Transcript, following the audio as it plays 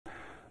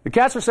The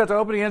Cats are set to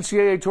open the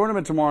NCAA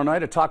tournament tomorrow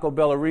night at Taco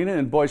Bell Arena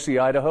in Boise,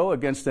 Idaho,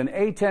 against an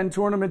A-10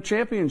 tournament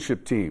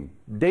championship team,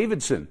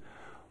 Davidson.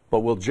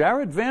 But will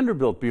Jared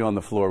Vanderbilt be on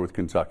the floor with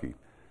Kentucky?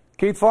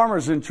 Keith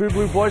Farmer's in True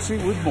Blue Boise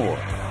with more.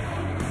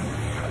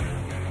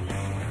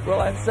 Well,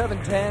 at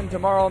 7:10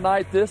 tomorrow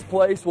night, this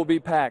place will be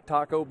packed.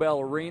 Taco Bell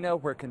Arena,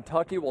 where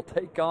Kentucky will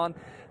take on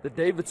the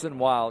Davidson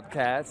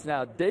Wildcats.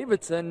 Now,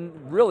 Davidson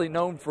really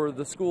known for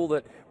the school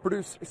that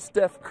produced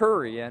Steph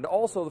Curry, and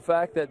also the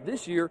fact that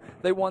this year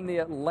they won the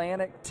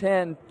Atlantic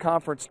 10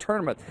 Conference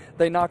Tournament.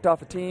 They knocked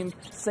off a team,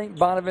 St.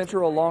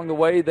 Bonaventure, along the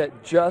way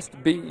that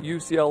just beat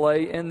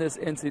UCLA in this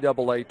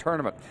NCAA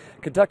tournament.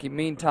 Kentucky,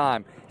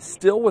 meantime,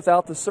 still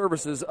without the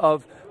services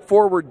of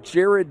forward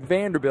Jared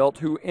Vanderbilt,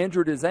 who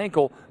injured his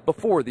ankle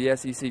before the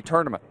SEC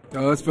tournament.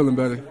 It's feeling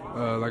better.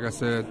 Like I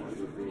said,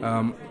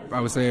 I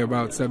would say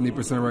about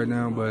 70% right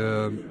now, but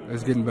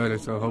it's getting better.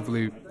 So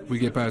hopefully we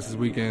get past this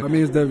weekend. I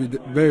mean, it's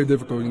very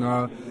difficult.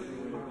 I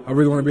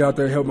really want to be out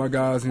there, help my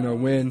guys,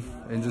 win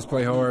and just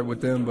play hard with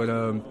them. But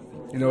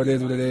it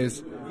is what it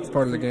is. It's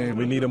part of the game.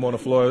 We need him on the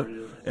floor.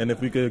 And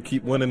if we could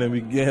keep winning and we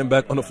get him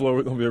back on the floor,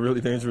 we're going to be a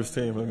really dangerous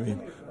team. I mean,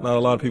 not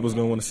a lot of people's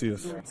going to want to see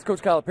us.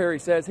 Coach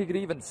Calipari says he could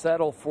even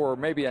settle for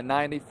maybe a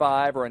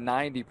 95 or a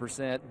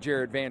 90%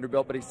 Jared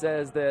Vanderbilt, but he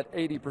says that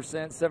 80%,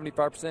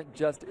 75%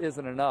 just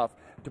isn't enough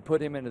to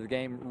put him into the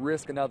game,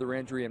 risk another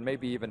injury, and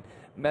maybe even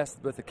mess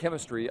with the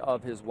chemistry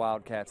of his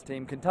Wildcats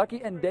team.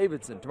 Kentucky and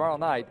Davidson tomorrow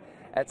night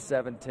at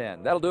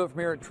 7:10. That'll do it from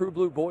here at True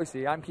Blue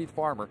Boise. I'm Keith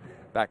Farmer.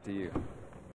 Back to you.